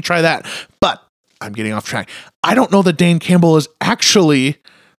 So why don't you try that? But I'm getting off track. I don't know that Dan Campbell is actually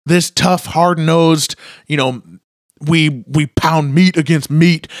this tough, hard-nosed, we pound meat against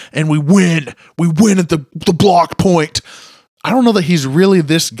meat and we win. We win at the block point. I don't know that he's really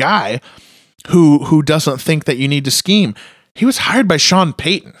this guy who doesn't think that you need to scheme. He was hired by Sean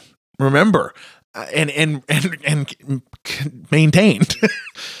Payton, remember, and maintained.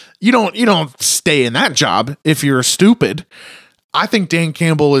 You don't stay in that job if you're stupid. I think Dan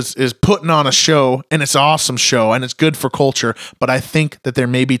Campbell is putting on a show, and it's an awesome show, and it's good for culture, but I think that there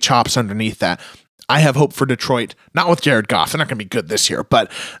may be chops underneath that. I have hope for Detroit, not with Jared Goff. They're not going to be good this year,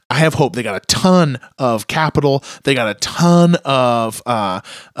 but I have hope. They got a ton of capital. They got a ton of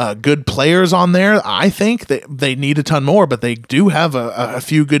good players on there. I think they need a ton more, but they do have a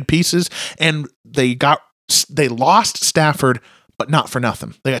few good pieces, and they lost Stafford, but not for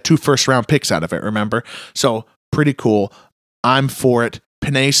nothing. They got 2 first-round picks out of it, remember? So pretty cool. I'm for it.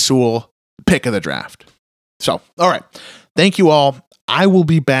 Penei Sewell, pick of the draft. So, all right. Thank you all. I will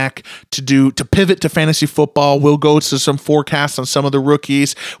be back to pivot to fantasy football. We'll go to some forecasts on some of the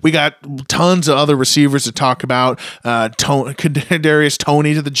rookies. We got tons of other receivers to talk about. Kadarius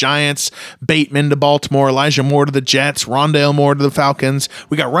Toney to the Giants, Bateman to Baltimore, Elijah Moore to the Jets, Rondale Moore to the Falcons.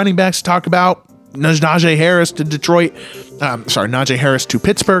 We got running backs to talk about. Najee Harris to Detroit. Najee Harris to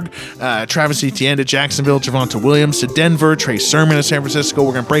Pittsburgh. Travis Etienne to Jacksonville. Javonte Williams to Denver. Trey Sermon to San Francisco.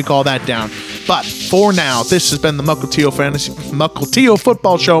 We're going to break all that down. But for now, this has been the Mukilteo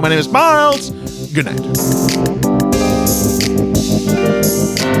Football Show. My name is Miles. Good night.